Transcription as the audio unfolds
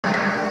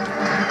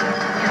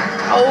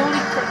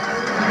Holy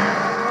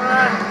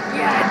crap.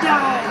 Yeah, I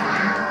died.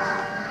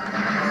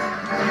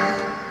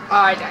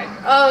 Oh, I died.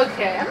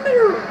 Okay, I'm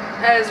better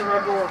as a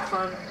rebel or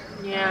clone.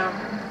 Yeah.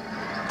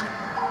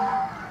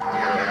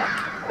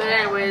 But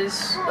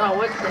anyways, oh,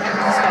 what the heck is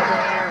this guy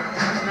doing here?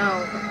 No.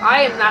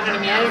 I am not going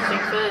to get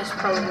anything for this,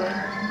 probably.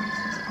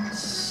 Let's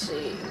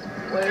see.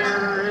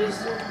 Where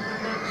is it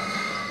next?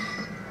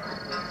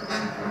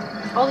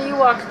 All the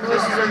Ewok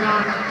noises are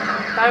gone.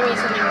 That means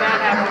something bad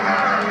happened.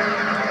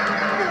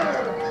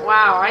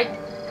 Wow, I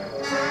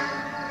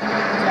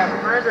got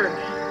murdered.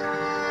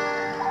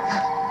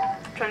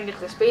 Trying to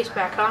get the space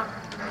back, huh?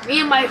 Me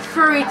and my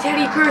furry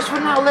teddy bears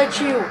would not let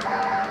you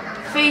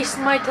face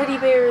my teddy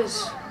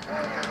bears.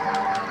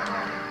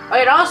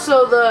 And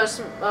also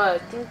I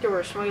think there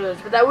were smugglers,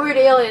 but that weird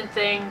alien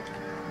thing,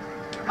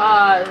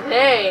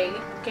 they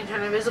can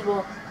turn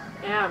invisible.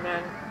 Yeah,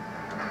 man.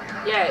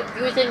 Yeah,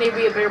 you would think they'd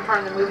be a bigger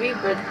part of the movie,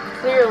 but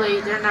clearly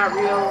they're not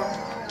real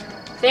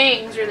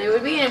things, or they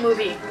would be in a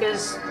movie,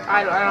 because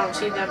I don't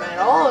see them at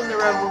all in the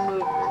Rebel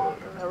movie.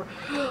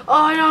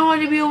 Oh, no, I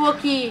want to be a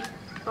Wookiee.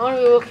 I want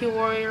to be a Wookiee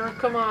warrior.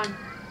 Come on.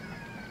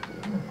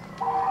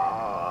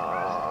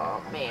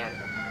 Oh, man.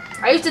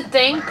 I used to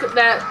think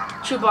that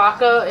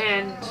Chewbacca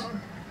and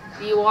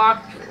the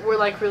Ewok were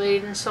like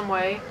related in some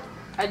way.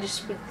 I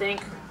just would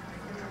think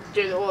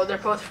they're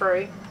both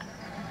furry.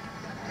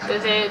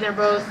 They're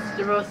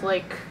both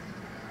like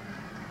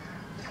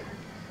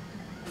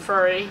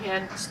furry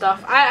and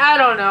stuff. I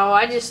don't know.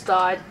 I just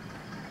thought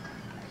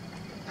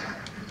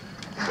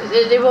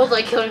they both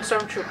like killing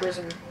stormtroopers,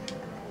 and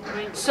I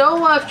mean,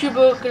 so if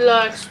Chewbacca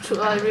likes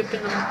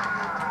ripping them.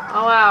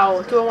 Oh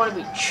wow, do I want to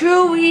be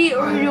Chewy,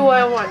 or do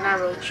I want, not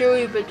really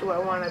Chewy, but do I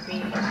want to be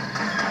too much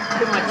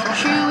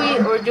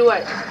Chewy, or do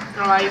I,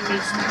 oh, I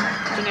missed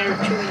generic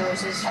Chewy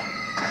noises.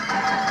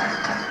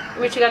 Let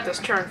me check out this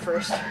turn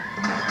first.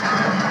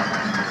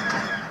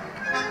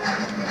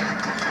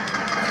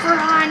 For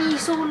Honey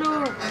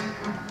Solo!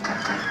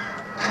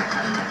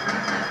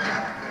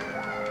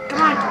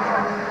 Come on!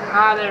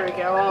 Ah, there we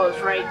go, oh, I was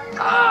right.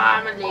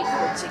 Ah, I'm in the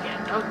Eclipse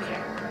again, okay.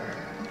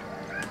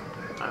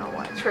 I don't know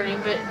why it's hurting,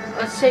 but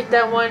let's take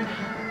that one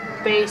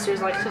base.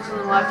 There's like 6 on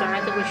the left, and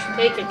I think we should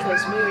take it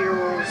because movie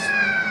rules.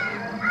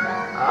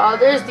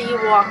 There's the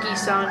Ewokie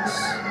sons.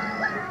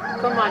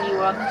 Come on,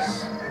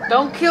 Ewoks.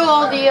 Don't kill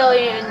all the not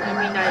aliens,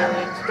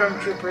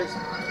 stormtroopers.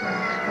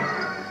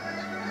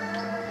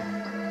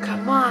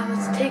 Come on,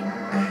 let's take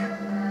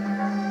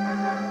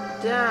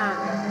down.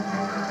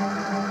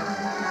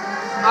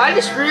 I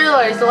just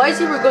realized the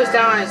lightsaber goes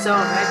down on its own.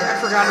 I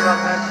forgot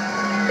about that.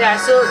 Yeah,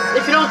 so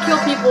if you don't kill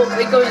people,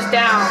 it goes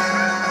down.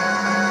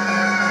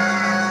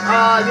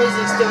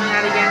 Music's doing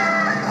that again.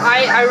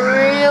 I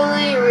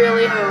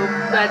really hope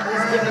that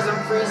this game doesn't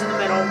freeze in the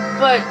middle,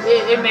 but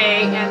it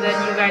may, and then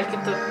you guys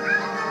get to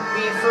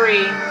be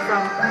free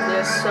from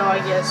this, so I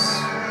guess,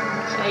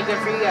 hey, good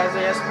for you guys,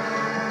 I guess.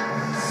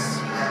 Let's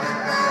see.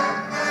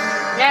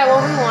 Yeah,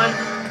 well, we won.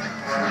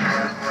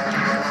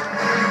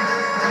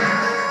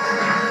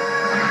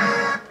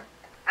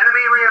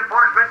 Enemy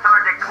reinforcements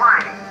are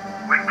declining.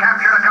 We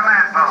captured a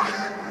command post.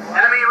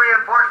 Enemy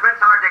reinforcements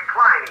are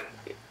declining.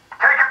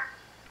 Take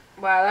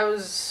it. Wow, that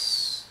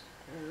was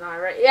not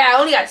right. Yeah, I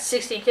only got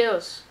 16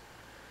 kills.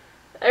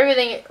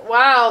 Everything.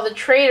 Wow, the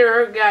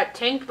traitor got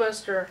tank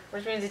buster,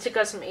 which means he took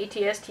out some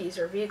ATSTs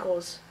or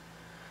vehicles.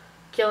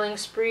 Killing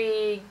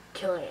spree,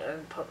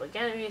 killing public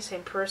enemy,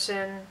 same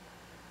person.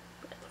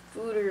 The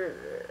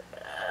fooder.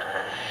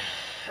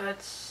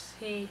 Let's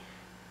see.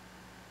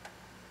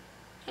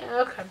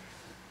 Yeah, okay.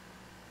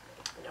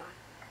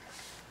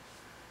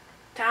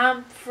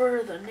 Time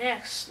for the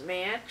next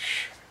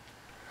match.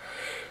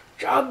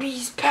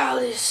 Jabba's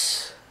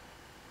Palace.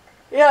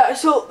 Yeah,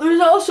 so there's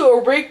also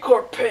a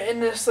Rancor pit in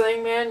this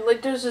thing, man.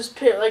 Like, there's this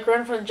pit, like,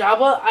 right from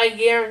Jabba. I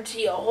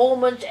guarantee a whole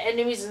bunch of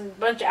enemies and a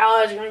bunch of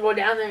allies are going to go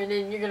down there, and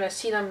then you're going to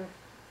see them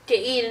get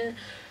eaten.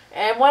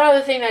 And one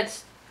other thing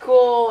that's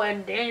cool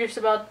and dangerous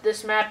about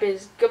this map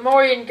is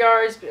Gamorrean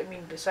guards, I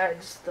mean,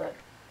 besides the,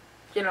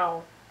 you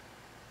know,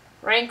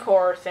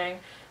 Rancor thing.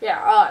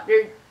 Yeah,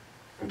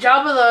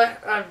 Jabba the,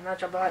 not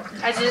Jabba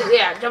Hutt,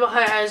 yeah, Jabba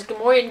Hutt has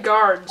Gamorrean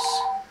guards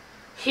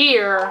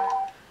here,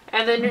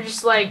 and then they're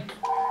just like,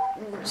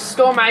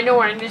 storm out of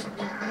nowhere and just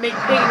make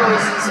big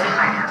noises, and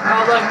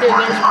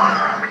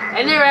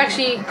and they're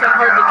actually kind of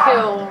hard to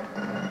kill.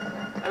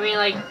 I mean,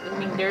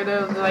 they're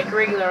like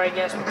regular, I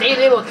guess, but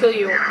they will kill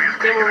you.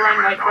 They will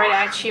run like right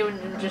at you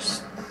and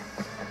just,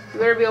 you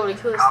better be able to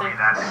kill this thing.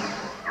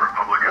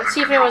 Let's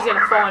see if anyone's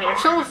gonna fall in here. If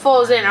someone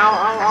falls in,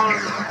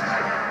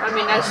 I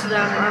mean, that's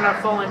them. I'm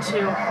not falling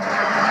too.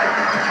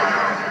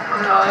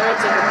 No,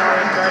 that's a good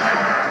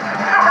guard.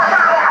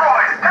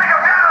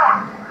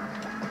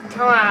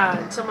 Come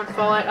on, someone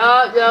fall in.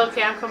 Oh,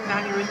 okay, I'm coming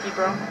down here with you,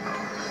 bro.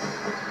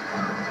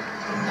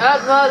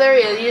 Oh, no, there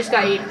he is. You just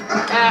got eaten.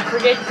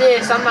 Forget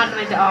this. I'm not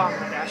gonna die. Oh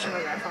my gosh, I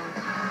know that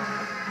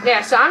phone.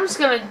 Yeah, so I'm just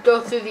gonna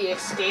go through the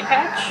escape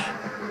hatch.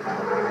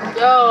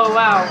 Oh,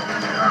 wow.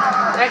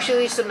 Actually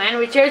leaves some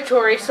enemy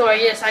territory, so I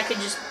guess I could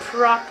just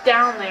prop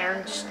down there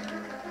and just,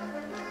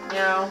 you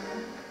know,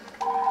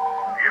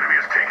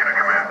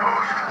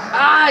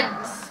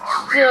 That's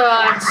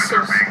so...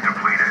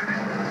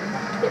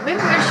 Yeah,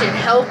 maybe I should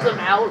help them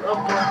out up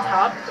on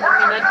top. I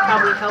mean, that'd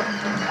probably help.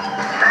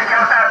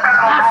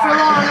 Not for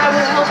long, I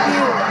will help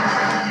you.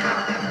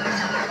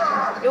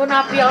 You will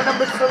not be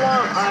outnumbered for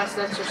long. Oh,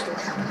 that's just a...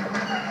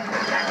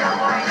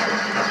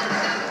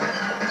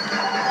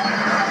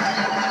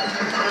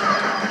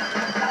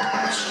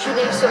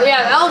 Shooting, so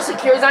yeah, Elsa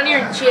secures on here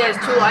and she has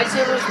 2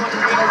 lightsabers, 1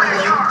 green and 1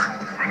 blue.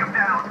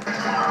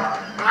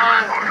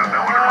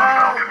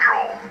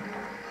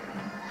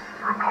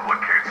 The Republic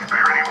can't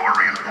spare any more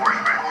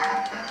reinforcements.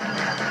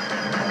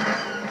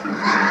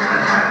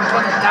 I'm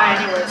gonna die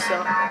anyway, so.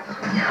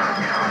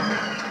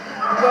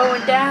 I'm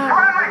going down.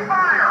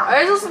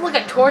 There's also like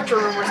a torture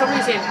room where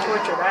somebody's getting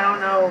tortured. I don't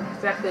know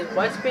exactly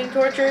what's being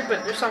tortured,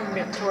 but there's someone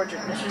getting tortured.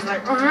 And she's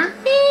like,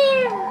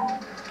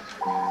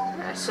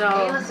 yeah, so.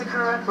 Ayla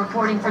Sakura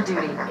reporting for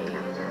duty.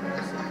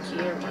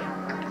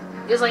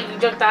 It's like you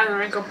jump down in the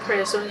wrinkle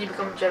pretty as soon as you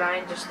become a Jedi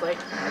and just like.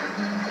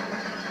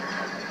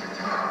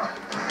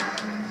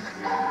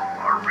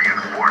 Our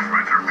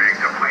reinforcements are being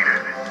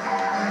depleted.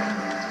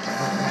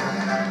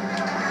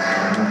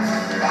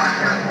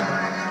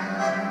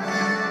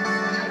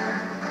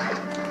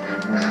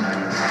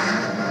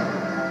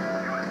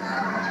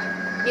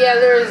 Yeah,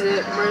 there is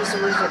it. Where's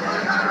it? I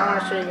want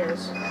to show you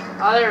guys.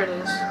 Oh, there it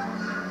is.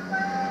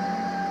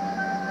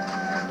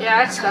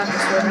 Yeah, that's not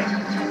disturbing.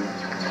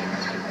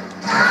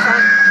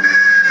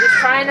 Just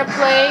trying to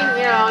play,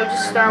 you know,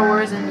 just Star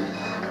Wars, and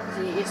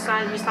it's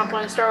not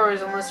playing Star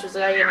Wars unless there's a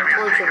guy getting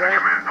tortured, right?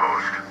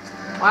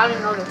 Well, I don't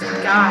even know that it's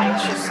a guy.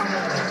 It's just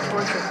someone getting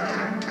tortured.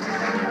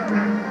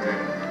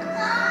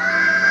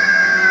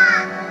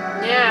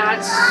 Yeah,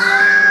 that's.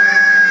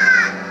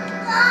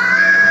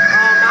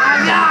 Oh my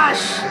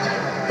gosh!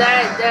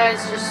 That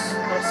is just.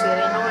 Let's see, it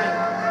ain't annoying.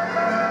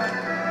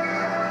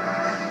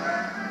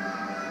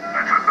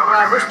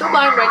 Wow, we're still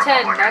behind by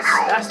 10.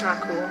 That's not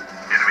cool.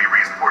 Enemy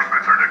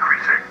reinforcements are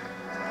decreasing.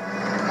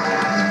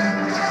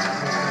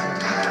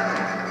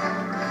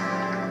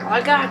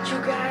 I got you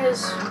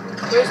guys.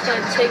 We're just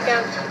gonna take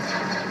out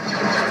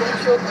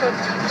things real quick.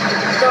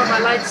 Throw my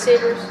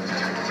lightsabers.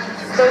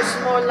 Throw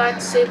some more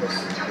lightsabers.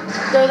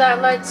 Throw that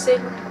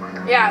lightsaber.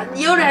 Yeah,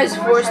 Yoda has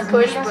force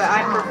push, but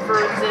I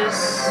prefer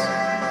this.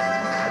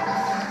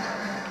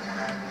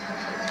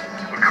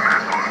 The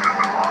command post has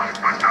been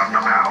lost, but not the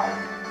battle.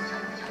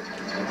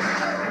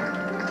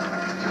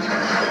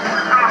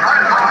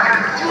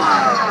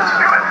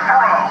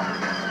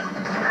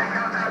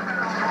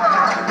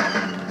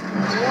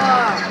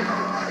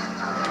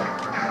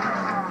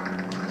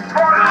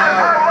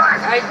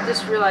 I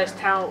just realized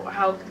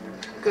how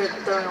good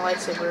throwing a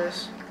lightsaber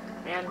is,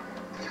 man. The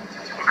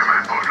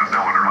command post is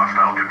now under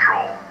hostile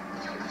control.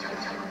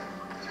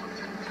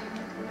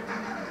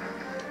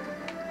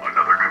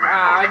 Another command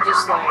post I for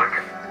just the Republic.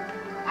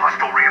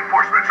 Hostile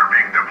reinforcements are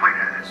being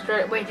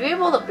depleted. Wait, do we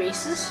have all the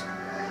bases?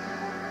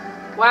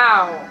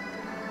 Wow.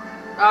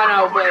 Oh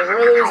no, wait, we're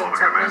losing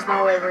something. There's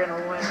no way we're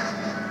gonna win.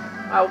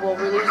 Oh, well,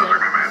 we're losing.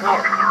 Well,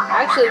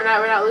 actually, we're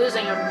not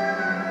losing them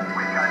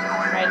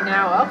right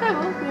now. Okay,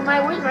 well, we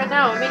might win right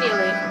now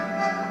immediately.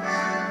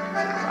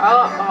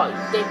 Oh,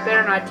 they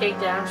better not take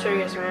that. I'm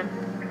serious, man.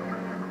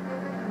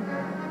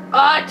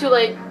 Ah, too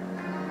late.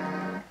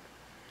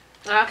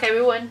 Okay,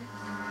 we win.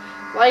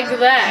 Like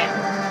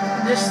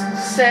that.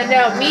 Just send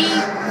out me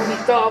when we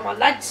throw out my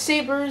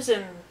lightsabers,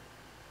 and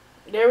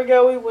there we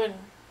go, we win.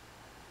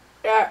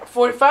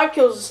 45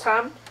 kills this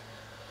time.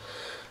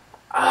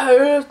 I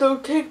have to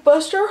take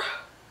Buster.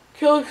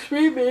 Killing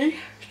spree me.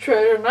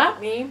 Traitor not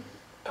me.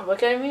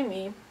 Public enemy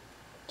me.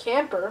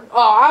 Camper.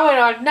 Oh, I went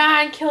on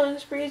 9 killing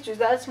sprees.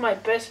 That's my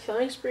best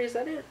killing spree. Is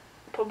that it?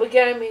 Public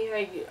enemy.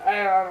 I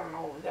don't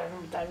know what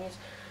that means.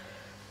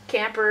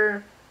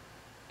 Camper.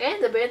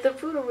 And the Bantha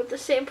Food with the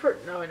same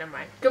No, never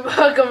mind.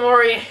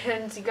 Gamorrean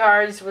and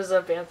Cigars was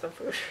a Bantha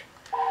Food.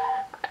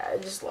 I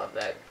just love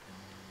that.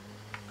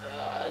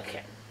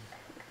 Okay.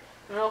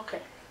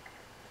 Okay.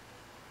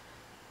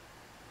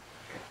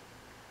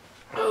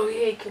 Oh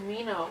yay,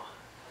 Camino.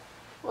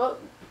 Well,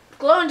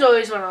 clones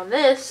always went on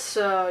this,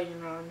 so you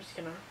know I'm just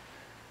gonna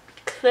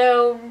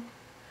clone.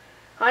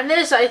 On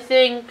this, I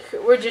think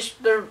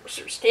they're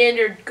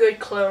standard good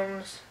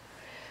clones.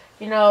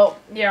 You know,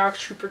 the ARC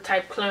Trooper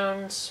type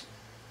clones.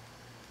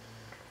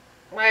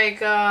 Like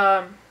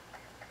the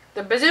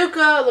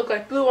bazooka look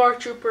like blue ARC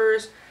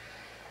Troopers.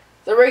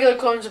 The regular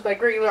clones look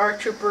like regular ARC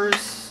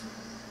Troopers.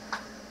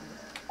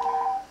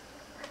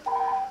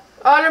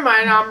 Oh, never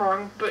mind, I'm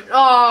wrong. But,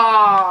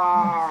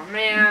 oh,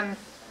 man.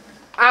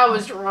 I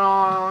was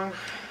wrong.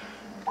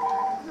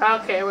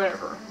 Okay,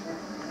 whatever.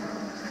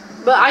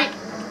 But I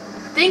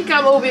think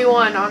I'm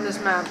Obi-Wan on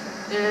this map.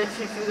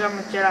 If I'm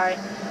a Jedi.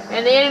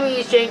 And the enemy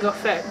is Jango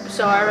Fett.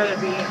 So I'd rather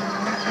be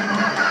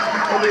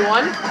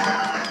Obi-Wan.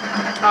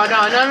 Oh,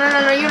 no,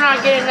 you're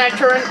not getting that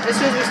turret. As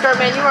soon as we start,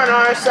 man, you are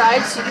on our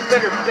side. So you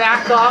better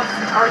back off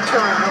our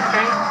turret,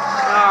 okay?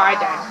 Oh, I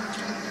died.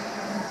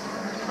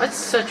 That's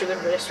such a good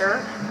base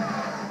turret.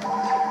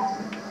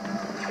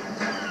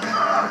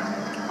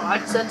 Oh,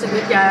 that's a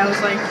good guy. I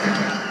was like,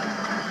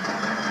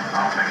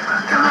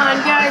 Come on,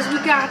 guys, we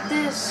got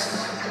this.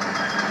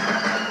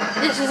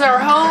 This is our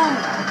home.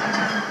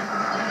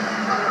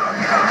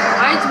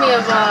 Reminds me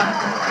of,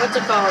 what's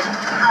it called?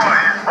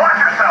 Watch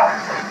yourself!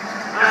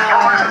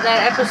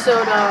 That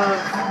episode of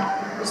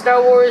the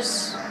Star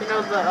Wars, you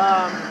know, the,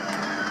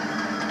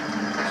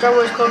 Star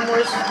Wars Clone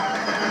Wars,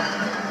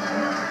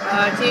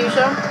 TV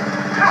show.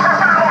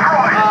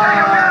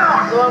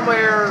 The one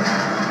where you're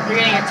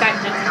getting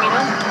attacked in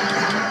Camino.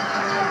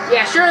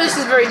 Yeah, sure, this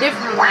is very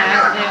different from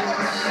that, and,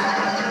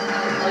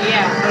 well,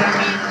 yeah, but I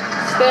mean,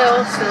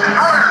 still.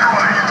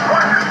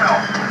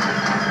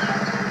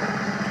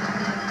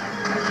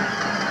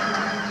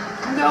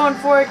 I'm going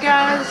for it,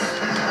 guys.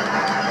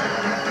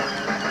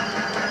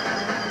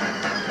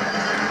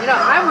 You know,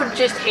 I would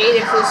just hate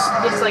if this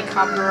gets, like,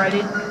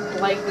 copyrighted,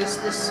 like,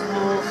 this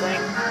whole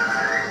thing.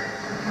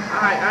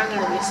 Alright, I'm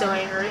gonna be so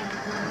angry.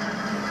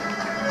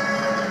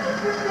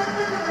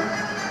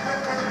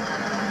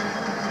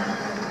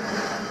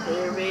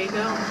 Here we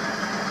go.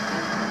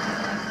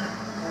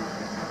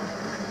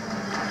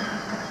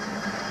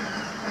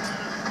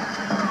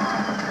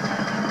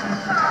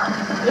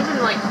 There's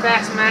been like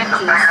fast matches.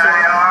 The bigger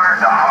they are,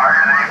 the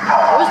harder they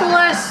fall. What was the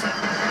last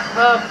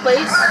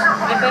place? I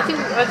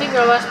think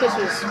our last place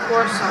was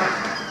Coruscant.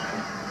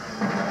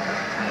 I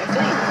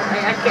think.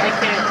 I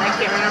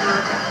can't remember.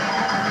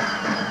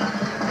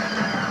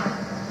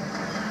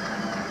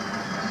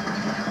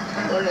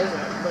 What is it?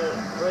 But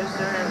where's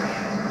their enemy at?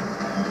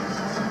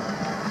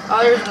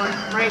 Oh, there's one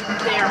right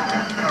there.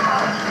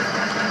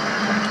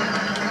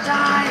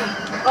 Die!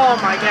 Oh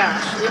my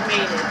gosh, it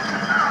made it.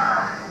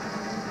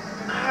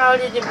 How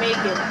did it make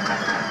it?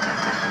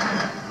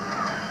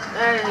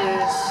 That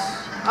is...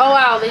 Oh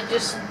wow, they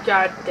just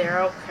got there.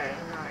 Okay,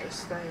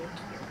 nice, thank you.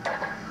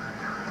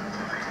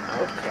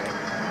 Okay.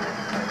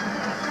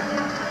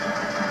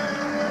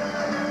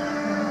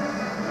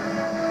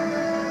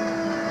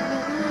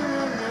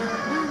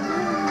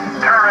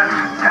 Turrets,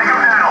 take them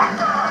down.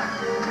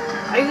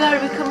 I gotta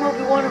become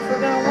Obi-Wan if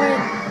we're gonna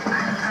win.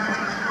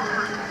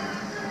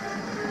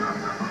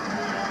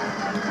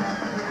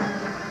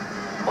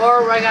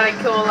 Or I gotta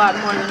kill a lot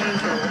more than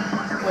usual,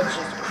 which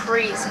is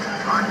crazy.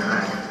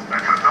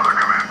 That's another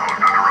command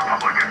post under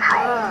Republic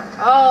control.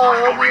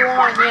 Oh,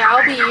 Obi-Wan, yeah,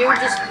 I'll be you.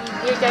 Just,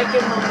 you gotta give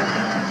him a moment.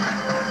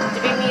 To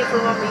be me for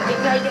a moment. You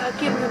gotta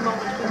give me a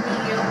moment to be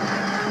you.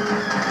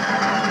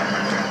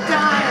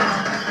 Die!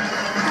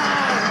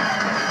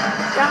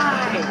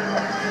 Die!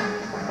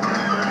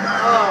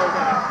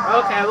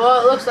 Oh, okay, well,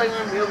 it looks like I'm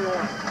gonna be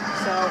Obi-Wan.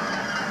 So,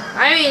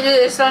 I mean,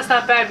 it's not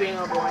bad being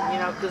Obi-Wan, you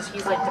know, because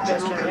he's like the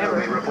best Jedi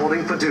ever.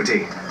 Reporting for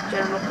duty.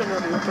 General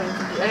Kenobi reporting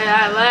for duty.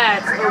 Yeah,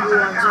 that's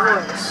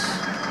Obi-Wan's voice.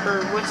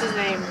 Or, what's his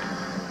name?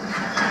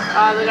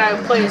 The guy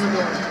who plays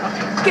Obi-Wan.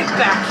 Okay, get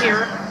back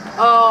here!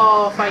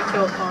 Oh, if I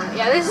kill Khan.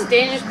 Yeah, this is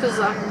dangerous because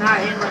I'm not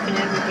in, like, an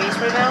enemy base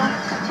right now.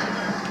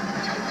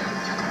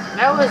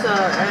 That was a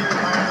enemy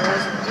mine,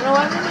 wasn't it? You know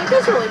what? It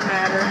doesn't really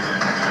matter.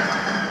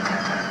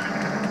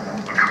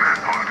 The command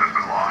post has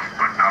been lost,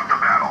 but not the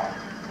battle.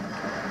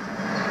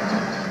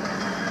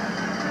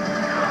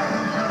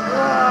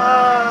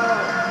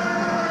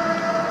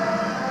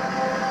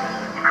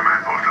 The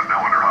command post is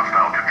now under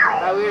hostile control.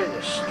 Oh, we are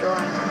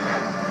destroying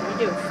them. We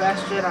do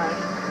fast Jedi. Yeah.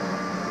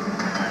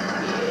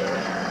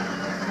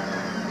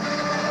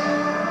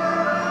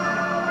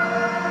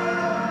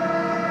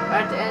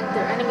 About to enter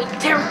enemy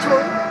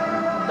territory.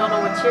 Don't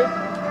know what's here.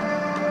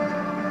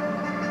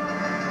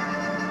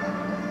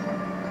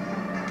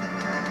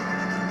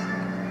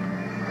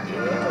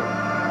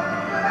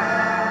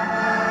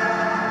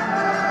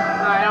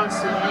 No, I don't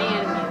see any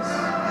enemies.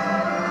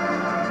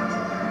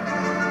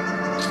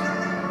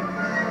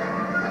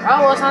 Oh,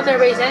 well, it's not their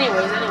base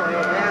anymore, so...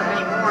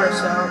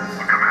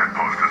 The command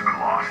post has been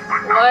lost,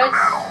 but not What? the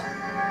battle.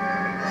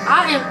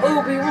 I am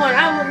Obi-Wan.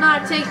 I will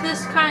not take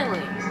this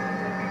kindly. The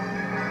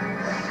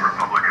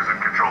Republic is in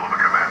control of the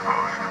command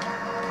post.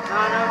 No.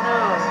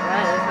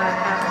 That is not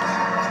happening.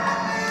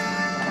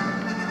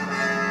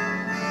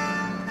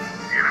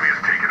 The enemy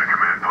has taken a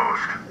command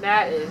post.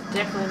 That is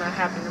definitely not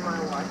happening to my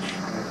watch.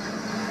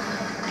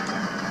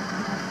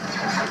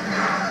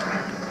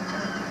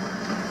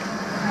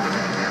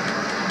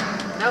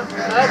 Nope.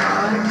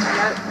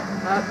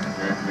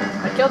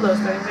 I killed those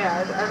things,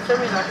 yeah. For some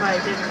reason I thought I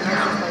didn't.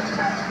 I was just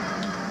like...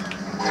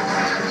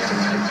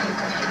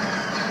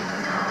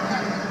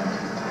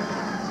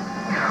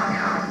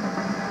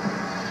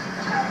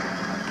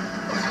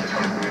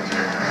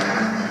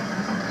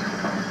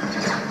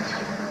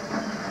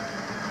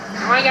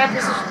 Oh, I got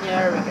position. Yeah,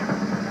 there we go.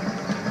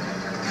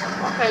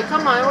 Okay,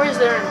 come on. Where's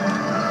their... There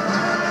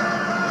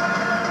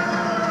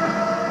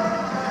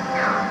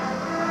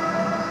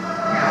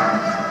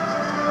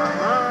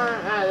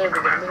we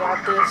go. We got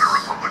Post is this. under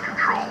Republic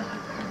control.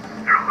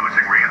 They're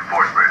losing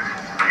reinforcements.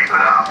 Keep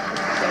it up.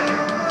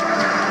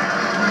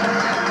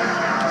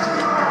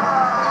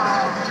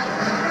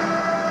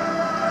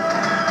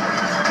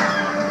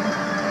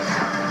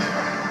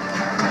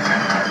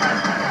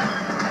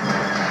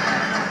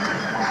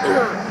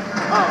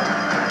 Oh,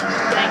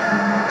 dang.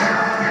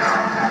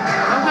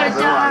 I'm gonna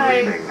die.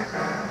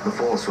 The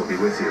Force will be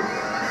with you,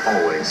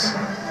 always.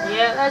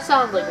 Yeah, that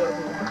sounds like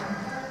Obi-Wan.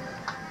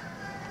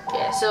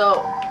 Yeah,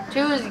 so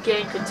 2 is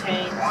getting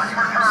contained.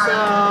 So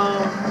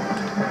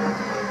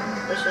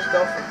let's just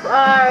go for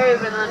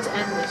 5 and let's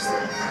end this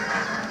thing.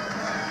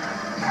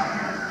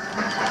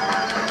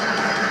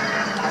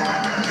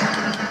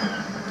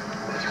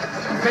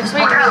 I'm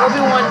expecting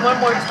Obi-Wan one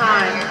more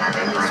time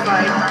in this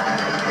fight.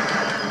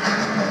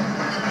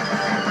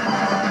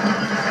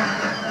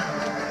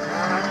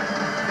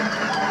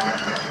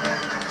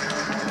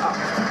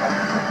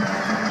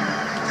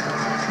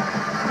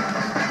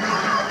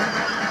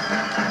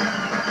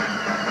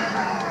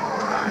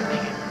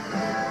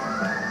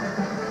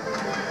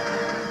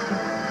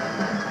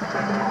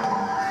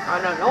 Oh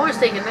no, no one's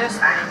taking this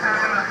thing.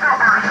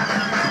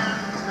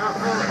 No,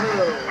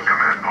 really?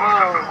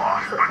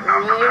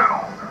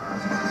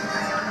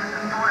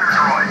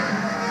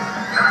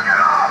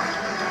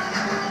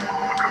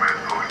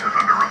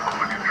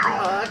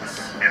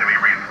 Enemy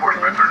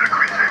reinforcements are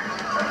decreasing.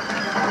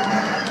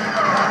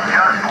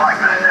 Just like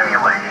the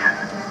simulation.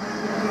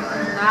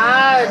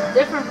 Nah,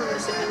 different from the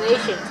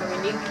simulations. I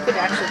mean, you could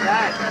actually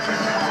die.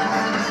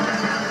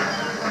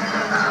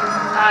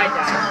 I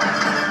died.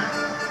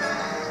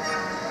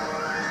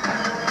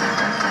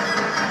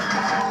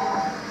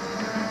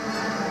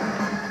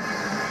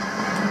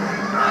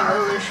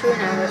 They're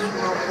shooting at us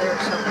from over there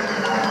somewhere.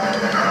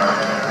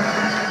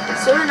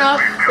 Soon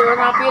enough, there will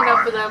not be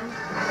enough of them.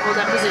 Hold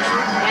that position.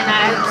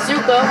 And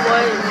Zuka,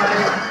 why?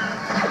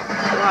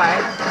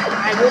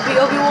 I will be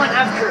Obi-Wan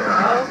after.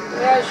 Oh,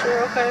 yeah,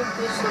 sure, okay.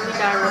 Just let me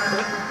die real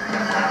quick.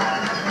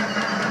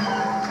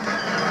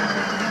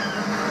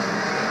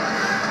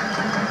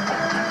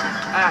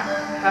 Ah,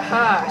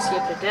 haha,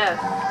 escape to death.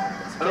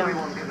 Let's go.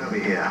 Obi-Wan can over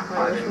here.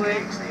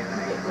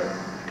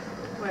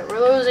 Wait, we're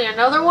losing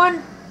another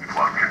one? We've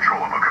lost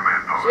control of a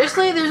command post.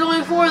 Seriously? There's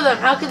only 4 of them.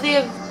 How could they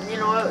have, you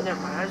know what, never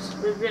mind.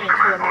 We're gonna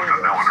kill them Command post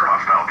is now under anyway.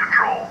 hostile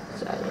control.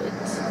 So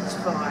it's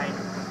fine.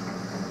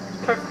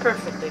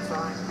 Perfectly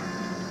fine.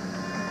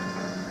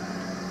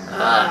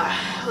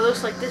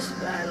 Looks like this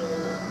battle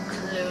is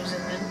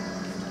closing in.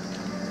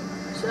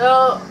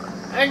 So,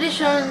 I just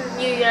shown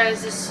you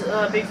guys this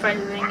big fight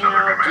thing, you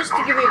know, just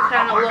to give you a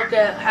kind of look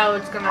at how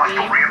it's gonna be.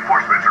 Hostile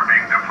reinforcements are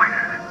being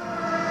depleted.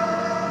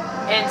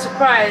 And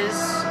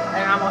surprise,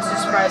 and I'm also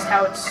surprised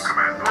how it's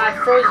Command post not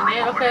is frozen under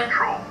yet. Republic Okay.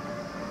 control.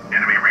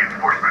 Enemy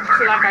reinforcements are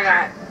So like I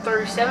decreasing. got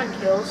 37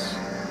 kills.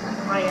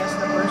 My guess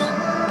numbers.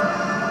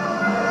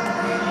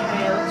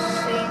 Okay, let's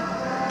see.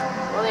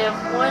 Well, they have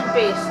 1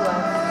 base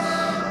left.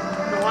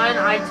 The one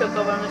I took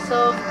over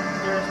myself,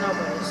 there's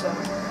nobody, so.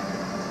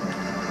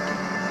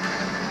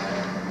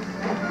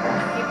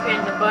 Keep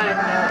hitting the button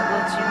that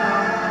lets you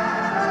know.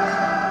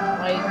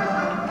 Like,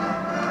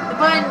 the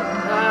button,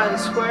 the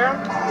square,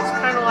 it's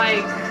kind of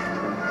like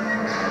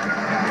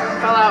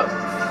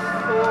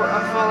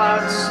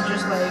Fallout's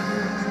just like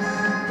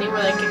thing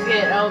where like if you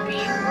hit LB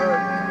or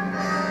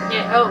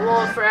yeah,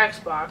 well for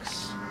Xbox.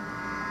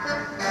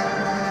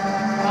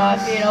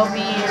 If you hit LB,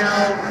 you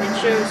know, it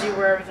shows you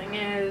where everything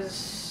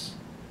is.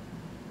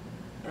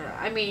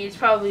 I mean, it's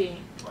probably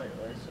what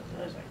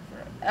is it like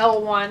for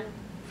L1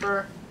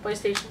 for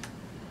PlayStation.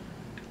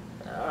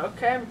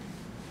 Okay.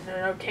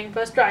 No, King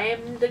Buster, I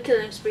am the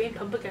killing spree,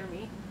 public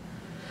enemy.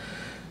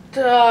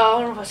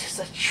 One of us is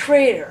a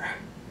traitor.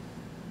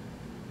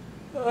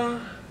 Yeah,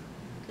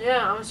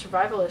 I'm a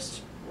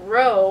survivalist.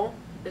 Ro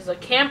is a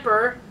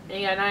camper,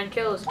 and you got 9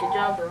 kills. Good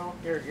job, Ro.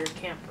 You're a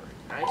camper.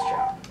 Nice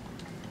job.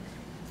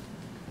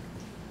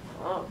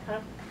 Okay.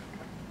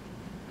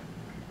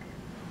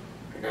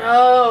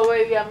 No,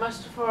 wait, we got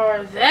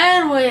Mustafar.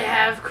 Then we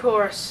have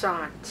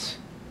Coruscant.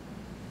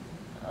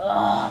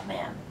 Oh,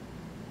 man.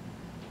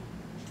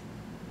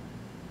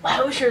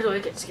 I wish there was a way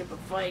I could skip a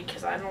fight,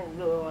 because I don't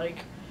really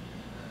like...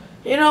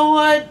 You know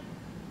what?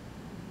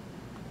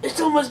 It's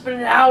almost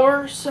been an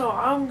hour, so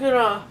I'm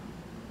gonna...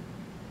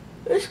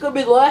 This is gonna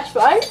be the last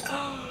fight?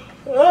 I'm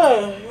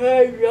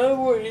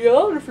already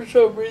on for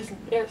some reason.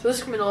 Yeah, so this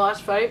is gonna be the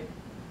last fight.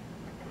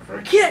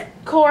 Forget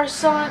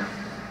Coruscant!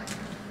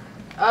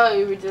 Oh,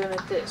 you were doing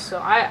it this. So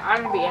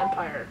I'm gonna be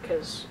Empire,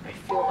 because I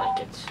feel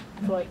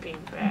like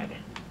being bad.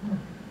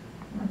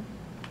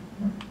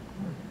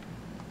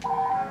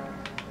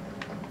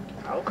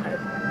 Okay.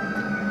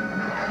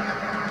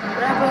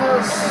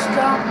 Rebels,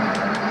 scum.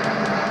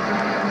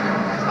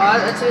 Oh,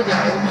 that's a good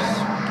guy.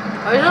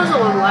 Oh, there's also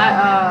a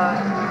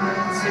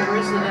let's see,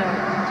 where's it at?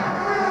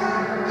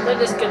 Let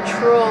this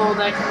control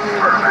that can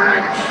move the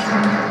bridge.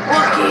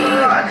 Wookie!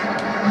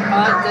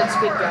 That's a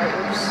good guy.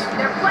 Oops.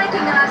 They're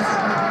flanking us.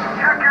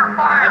 Check your I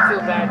fire.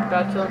 feel bad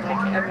about killing my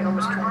guy. I mean,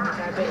 almost killing my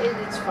guy, but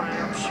it's fine,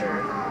 I'm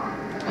sure.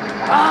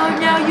 Oh,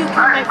 now you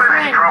killed my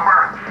friend.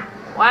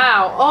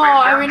 Wow. Oh,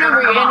 I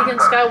remember you, Anakin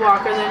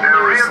Skywalker, then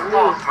there's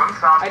Luke.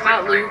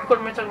 Not Luke, what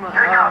am I talking about?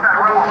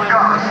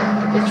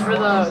 Obi-Wan. It's for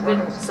the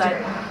good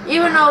side.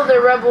 Even though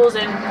they're rebels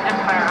and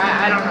Empire,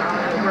 I don't know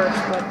how it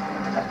works, but...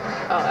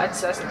 Oh,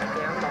 that's not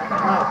good. I'm back.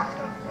 Oh.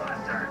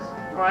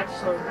 Oh, I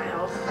just lowered my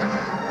health.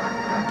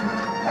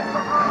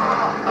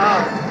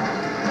 Oh.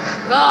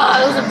 Oh,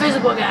 those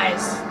invisible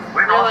guys.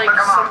 We've They're lost like the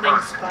command something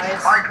post.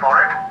 spies. Fight for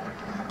it.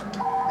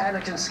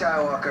 Anakin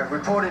Skywalker,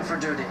 reporting for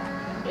duty.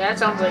 Yeah, that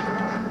sounds like.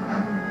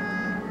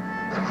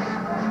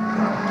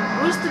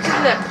 Who's the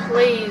guy that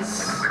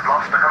plays? We've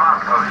lost the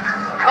command post.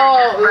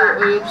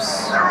 Oh,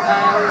 oops.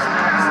 That was an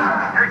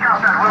accident. Take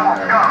out that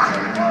rebel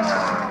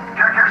scum.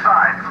 Check your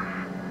sides.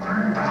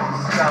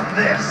 Now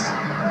this.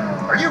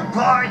 Are you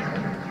blind?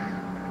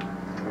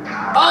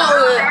 Oh,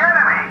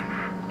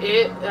 The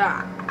enemy.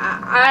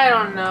 I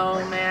don't know,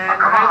 man. The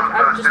command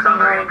I've post just is been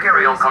under going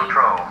Imperial crazy.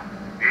 control.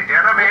 The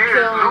enemy is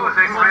Killing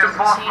losing as much as it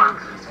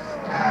reinforcements.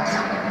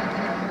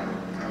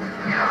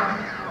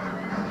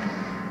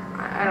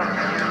 I don't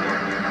know.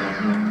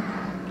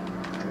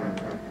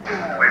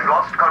 We've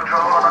lost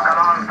control of the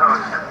command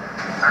post.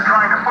 They're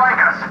trying to flank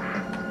us.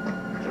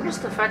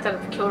 Just the fact that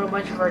I've killed a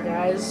bunch of our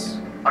guys.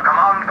 A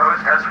command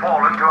post has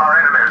fallen to our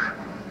enemies.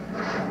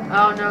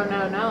 Oh, no,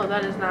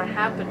 that is not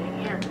happening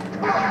here.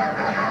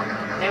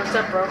 Hey, what's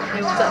up, bro?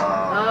 Hey, what's up?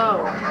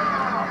 Oh.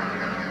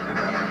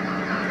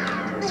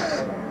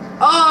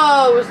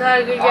 Oh, was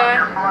that a good On your guy?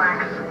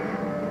 flanks.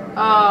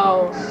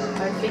 Oh,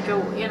 I think,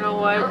 you know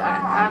what?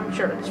 I'm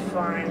sure it's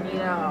fine, you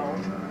know.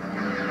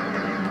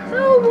 So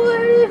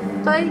what if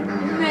I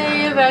may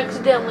have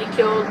accidentally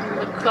killed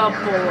a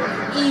couple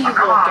of A evil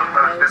command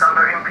post is guys?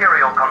 under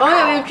Imperial control. Oh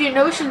yeah, we have your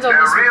notions on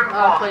Their this place. I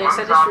reinforcements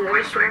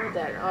just are read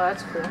that. Oh,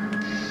 that's cool.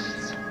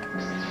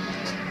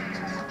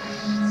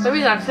 For some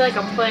reason, I feel like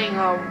I'm playing, I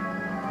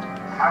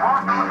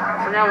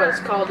forgot what it's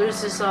called. There's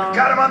this,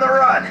 Got him on the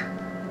run.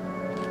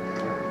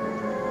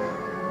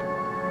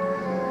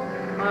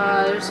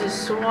 there's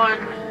this one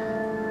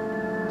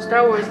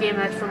Star Wars game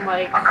that's from,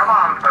 like, A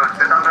command post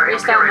is under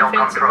based on Imperial the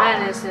Phantom control.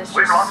 Menace, and it's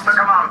We've lost the just,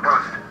 command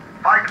post.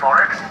 Fight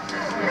for it.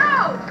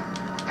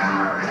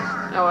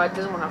 oh, it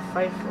doesn't want to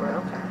fight for it,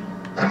 okay.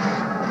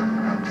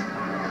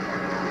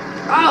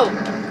 Oh!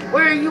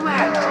 Where are you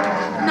at?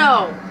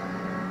 No!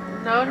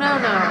 No. It's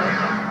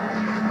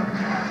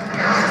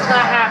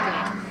not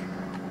happening.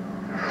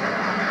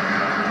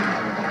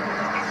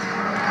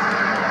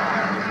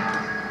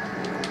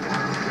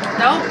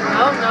 No.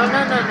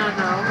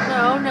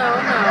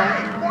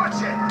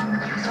 Watch it.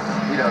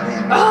 You don't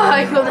need me. Oh, I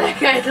killed that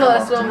guy at the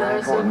last moment. That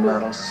was so Important cool.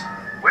 medals.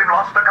 We've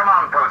lost the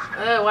command post.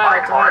 Oh, wow,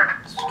 Fight for it.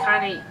 it's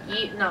kind of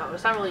no,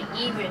 it's not really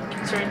even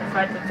considering the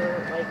fact that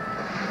they're like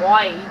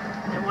white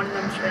and one of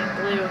them's turning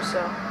blue.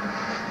 So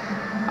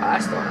I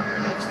still don't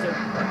know next to.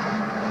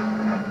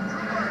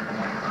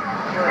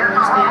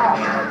 Where's the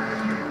enemy at?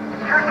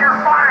 Check your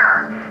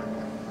fire.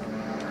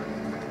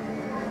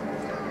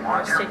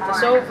 Let's take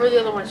this over. The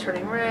other one's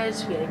turning red,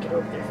 so we gotta get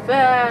over there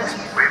fast.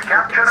 We've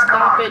captured a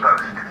Stop command it.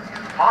 post.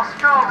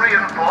 Hostile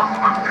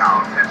reinforcement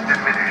count is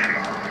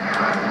diminishing.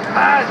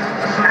 Ah,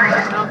 Take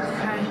it.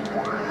 okay.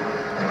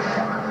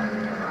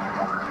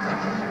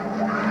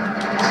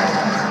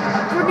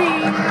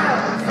 Grenade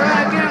out!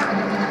 Frag out!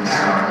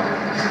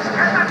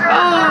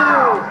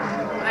 Oh!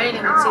 I didn't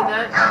even see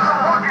that.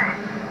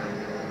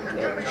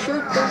 Okay,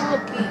 shoot the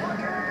Wookiee.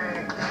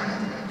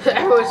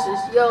 Everyone's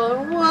just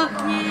yelling,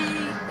 Wookiee!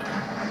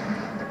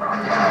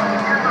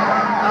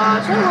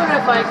 So what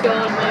if I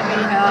killed maybe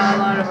a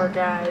lot of our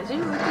guys? It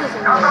doesn't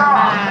really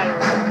matter.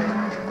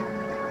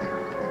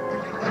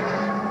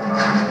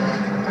 A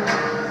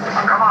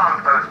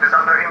command post is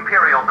under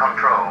Imperial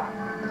control.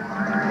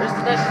 Where's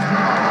the next?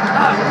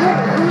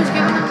 Who was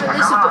giving them The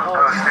this? command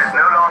post is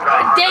no longer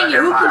God under dang it!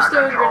 Who keeps Empire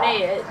throwing control.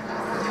 grenade?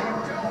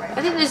 I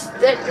think this. I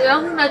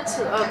don't think that's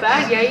a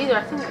bad guy either. I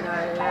think no,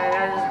 that is a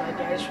bad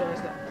guy. I just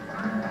realized that.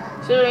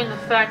 Considering the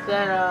fact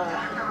that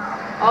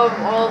all of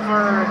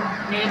our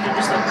names are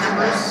just like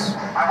numbers.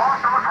 I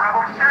want those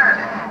rebels dead.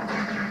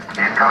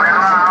 He's coming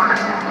around.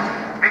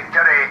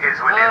 Victory is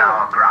within Oh.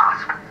 our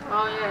grasp.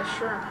 Oh yeah,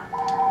 sure.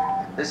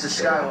 This is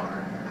Skywalker.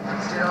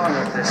 Let's get on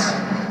with this.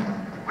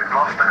 We've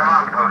lost the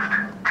command post.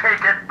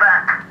 Take it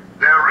back.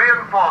 Their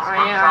reinforcements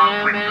I are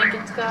am dwindling.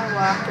 Anakin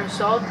Skywalker,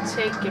 so I'll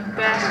take it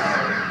back.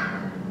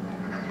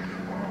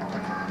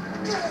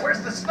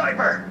 Where's the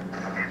sniper?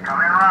 He's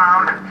coming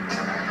around.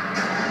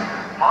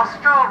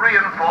 Hostile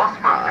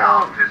reinforcement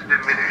count is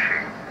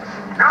diminishing.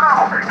 Go!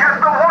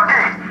 Get the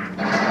Wookiee!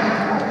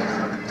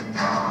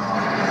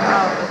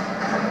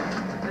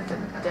 Oh, that's a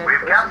dead We've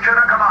person. captured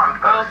a command Oh,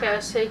 post. okay,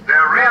 let's take.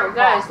 Their No,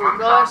 guys, we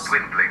reinforcements are lost.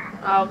 dwindling.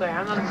 Oh, okay,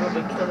 I'm not gonna go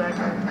to kill that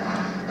guy.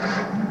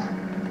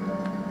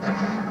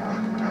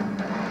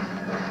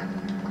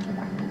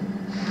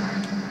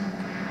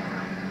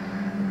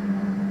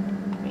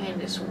 Man,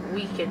 this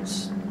weakened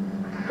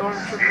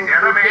stormtrooper. The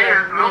enemy is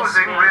again, yes,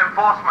 losing man.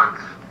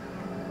 reinforcements.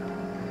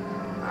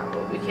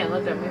 But we can't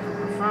look at me from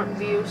the front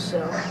view,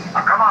 so.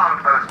 A command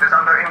post is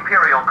under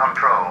Imperial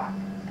control.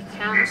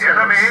 Count The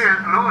enemy is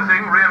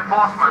losing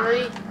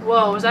reinforcements. 3.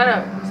 Whoa, was that a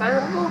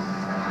rebel?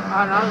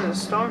 Oh, no, it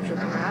was a stormtrooper,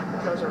 man. I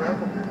thought that was a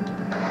rebel.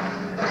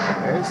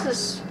 Where is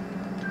this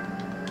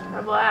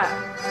rebel at?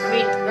 I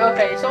mean,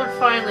 okay, someone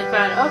finally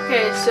found it.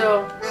 Okay,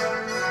 so.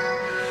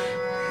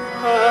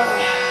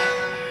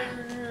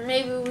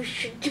 Maybe we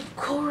should do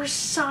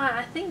Coruscant.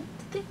 I think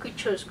we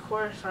chose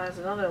Coruscant as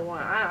another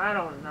one. I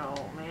don't know,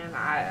 man.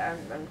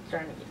 I'm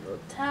starting to get a little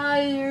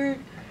tired.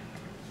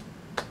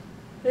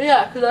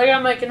 Yeah, because I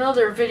gotta make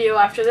another video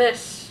after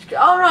this.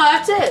 Oh no,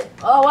 that's it.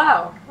 Oh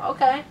wow.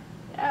 Okay.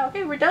 Yeah,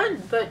 okay, we're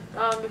done. But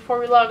before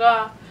we log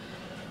off,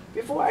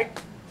 before I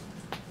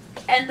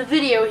end the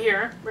video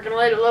here, we're gonna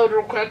let it load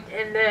real quick,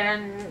 and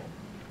then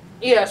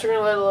yes, we're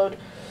gonna let it load.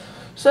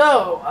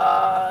 So,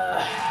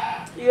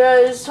 you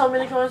guys tell me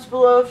in the comments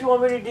below if you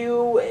want me to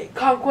do a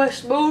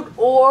conquest mode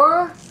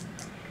or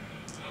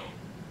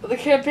the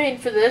campaign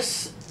for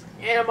this.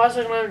 And I'm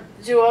also gonna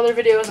do other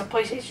videos on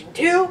PlayStation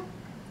 2.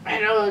 I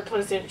know the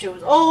PlayStation 2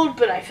 is old,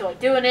 but I feel like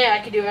doing it. I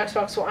can do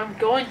Xbox, so I'm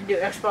going to do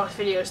Xbox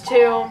videos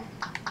too.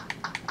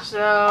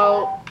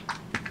 So,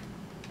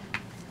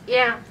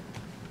 yeah,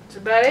 that's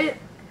about it.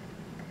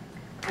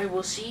 I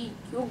will see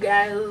you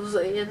guys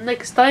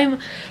next time,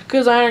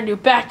 because I'm going to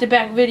do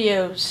back-to-back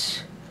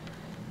videos.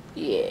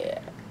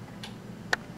 Yeah.